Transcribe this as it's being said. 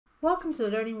Welcome to the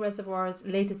Learning Reservoir's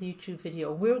latest YouTube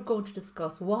video. We're going to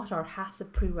discuss what are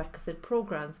HACCP prerequisite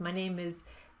programs. My name is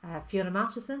Fiona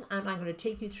Masterson and I'm going to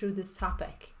take you through this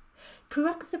topic.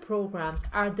 Prerequisite programs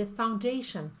are the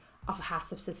foundation of a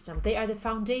HACCP system. They are the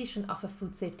foundation of a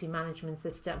food safety management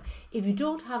system. If you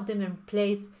don't have them in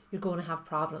place, you're going to have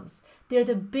problems. They're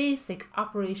the basic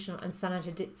operational and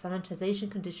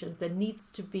sanitization conditions that needs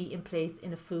to be in place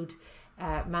in a food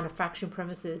manufacturing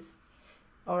premises,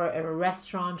 or a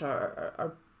restaurant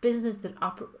or business that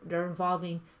they're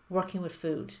involving working with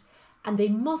food, and they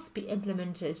must be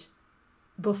implemented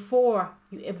before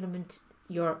you implement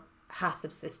your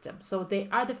HACCP system. So they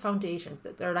are the foundations.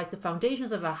 They're like the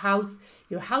foundations of a house.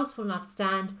 Your house will not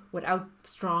stand without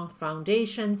strong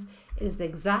foundations. It is the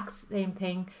exact same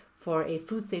thing for a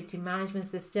food safety management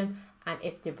system. And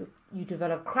if you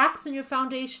develop cracks in your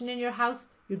foundation in your house,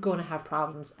 you're going to have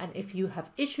problems. And if you have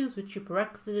issues with your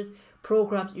prerequisite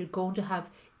programs, you're going to have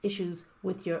issues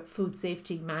with your food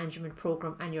safety management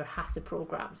program and your HACCP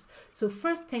programs. So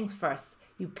first things first,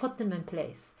 you put them in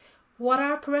place. What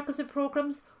are prerequisite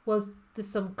programs? Well, there's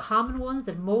some common ones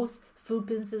that most food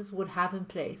businesses would have in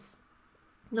place.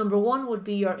 Number one would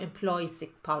be your employee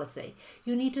sick policy.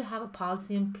 You need to have a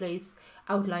policy in place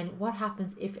outlining what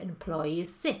happens if an employee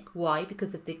is sick. Why?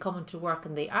 Because if they come into work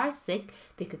and they are sick,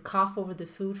 they could cough over the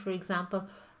food, for example,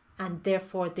 and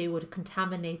therefore they would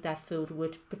contaminate that food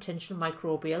with potential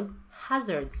microbial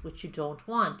hazards, which you don't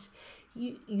want.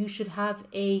 You should have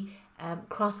a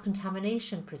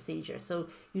cross-contamination procedure. So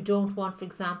you don't want, for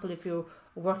example, if you're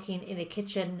working in a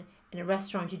kitchen in a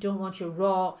restaurant, you don't want your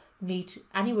raw meat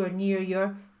anywhere near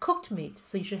your cooked meat.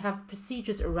 So you should have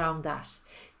procedures around that.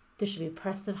 There should be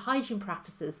personal hygiene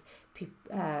practices.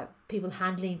 People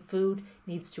handling food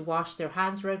needs to wash their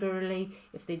hands regularly.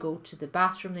 If they go to the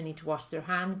bathroom, they need to wash their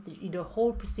hands. You need a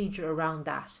whole procedure around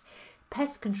that.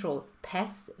 Pest control.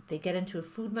 Pests, if they get into a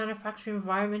food manufacturing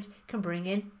environment, can bring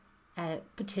in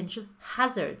potential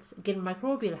hazards, again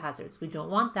microbial hazards. We don't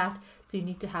want that, so you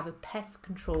need to have a pest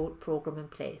control program in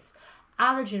place.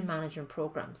 Allergen management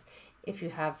programs. If you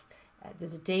have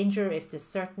there's a danger if there's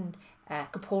certain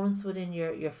components within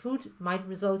your food might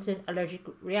result in allergic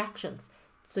reactions,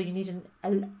 so you need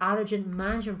an allergen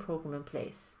management program in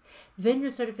place.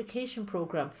 Vendor certification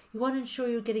program. You want to ensure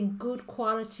you're getting good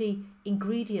quality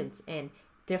ingredients in,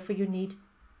 therefore you need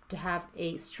to have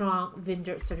a strong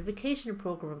vendor certification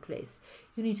program in place.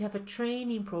 You need to have a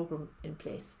training program in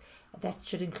place that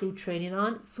should include training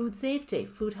on food safety,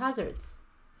 food hazards.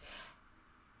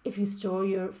 If you store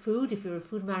your food, if you're a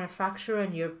food manufacturer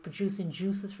and you're producing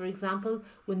juices, for example,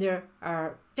 when they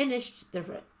are finished,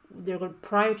 they're going,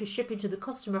 prior to shipping to the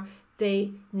customer,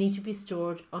 they need to be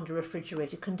stored under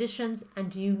refrigerated conditions,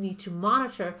 and you need to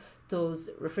monitor those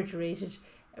refrigerators.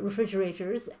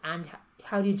 And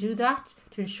how do you do that?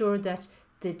 To ensure that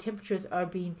the temperatures are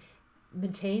being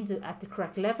maintained at the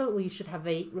correct level, well, you should have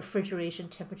a refrigeration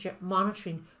temperature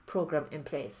monitoring program in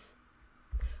place.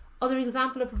 Other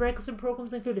example of prerequisite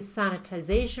programs include a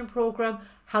sanitization program.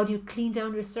 How do you clean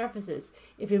down your surfaces?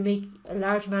 If you make a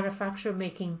large manufacturer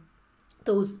making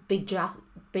those big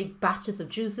batches of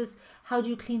juices, how do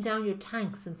you clean down your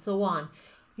tanks and so on?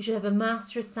 You should have a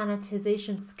master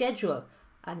sanitization schedule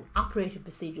and operating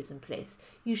procedures in place.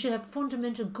 You should have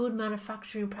fundamental good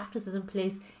manufacturing practices in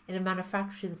place in a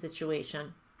manufacturing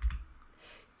situation.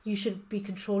 You should be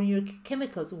controlling your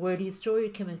chemicals. Where do you store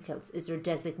your chemicals? Is there a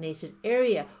designated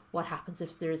area? What happens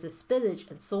if there is a spillage,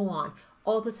 and so on?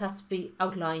 All this has to be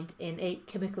outlined in a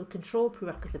chemical control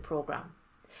prerequisite program.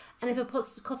 And if a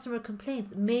customer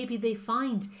complains, maybe they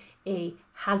find a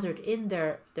hazard in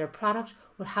their product,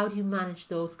 well, how do you manage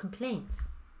those complaints?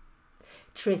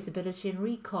 Traceability and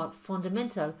recall,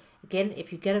 fundamental. Again,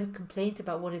 if you get a complaint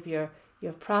about one of your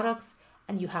products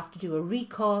and you have to do a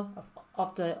recall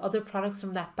of the other products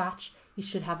from that batch, you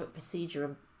should have a procedure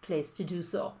in place to do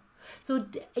so. So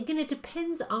again, it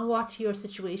depends on what your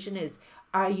situation is.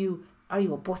 Are you a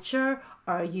butcher?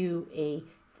 Are you a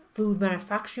food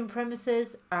manufacturing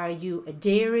premises? Are you a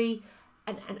dairy?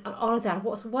 And all of that.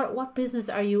 What business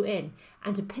are you in?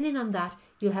 And depending on that,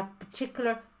 you'll have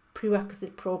particular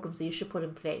prerequisite programs that you should put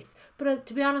in place. But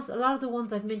to be honest, a lot of the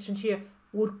ones I've mentioned here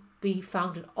would be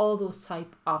found in all those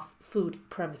type of food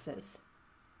premises.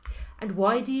 And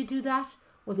why do you do that?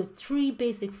 Well, there's three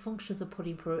basic functions of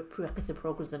putting prerequisite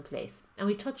programs in place, and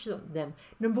we touched on them.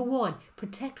 Number one,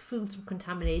 protect foods from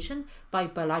contamination by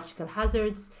biological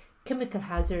hazards, chemical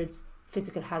hazards,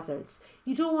 physical hazards.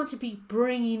 You don't want to be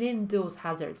bringing in those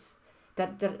hazards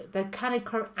that can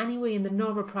occur anyway in the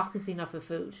normal processing of a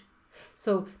food.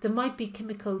 So there might be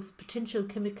chemicals, potential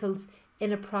chemicals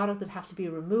in a product that have to be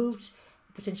removed.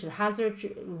 potential hazard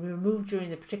removed during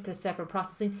the particular step of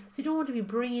processing. So you don't want to be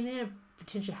bringing in a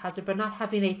potential hazard but not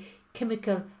having a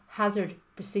chemical hazard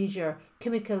procedure,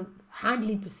 chemical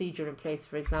handling procedure in place,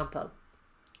 for example.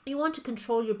 You want to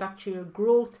control your bacterial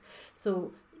growth.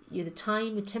 So the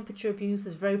time and temperature abuse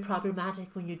is very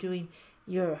problematic when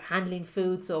you're handling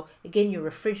food. So again, your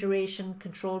refrigeration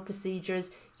control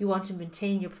procedures, you want to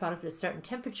maintain your product at a certain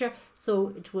temperature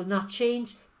so it will not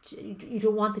change. You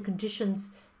don't want the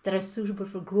conditions that are suitable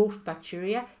for growth of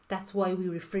bacteria. That's why we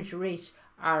refrigerate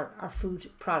our food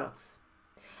products.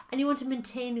 And you want to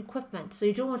maintain equipment, so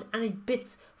you don't want any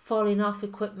bits falling off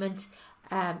equipment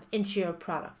into your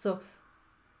product. So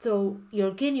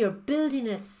you're building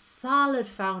a solid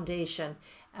foundation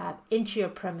into your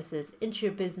premises, into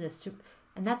your business,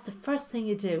 and that's the first thing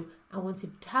you do. And once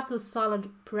you have those solid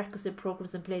prerequisite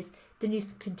programs in place, then you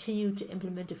can continue to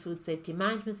implement a food safety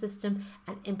management system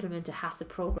and implement a HACCP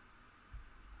program.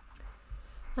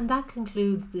 And that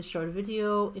concludes this short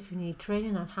video. If you need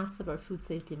training on HACCP or food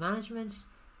safety management,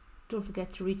 don't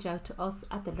forget to reach out to us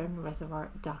at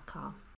thelearningreservoir.com.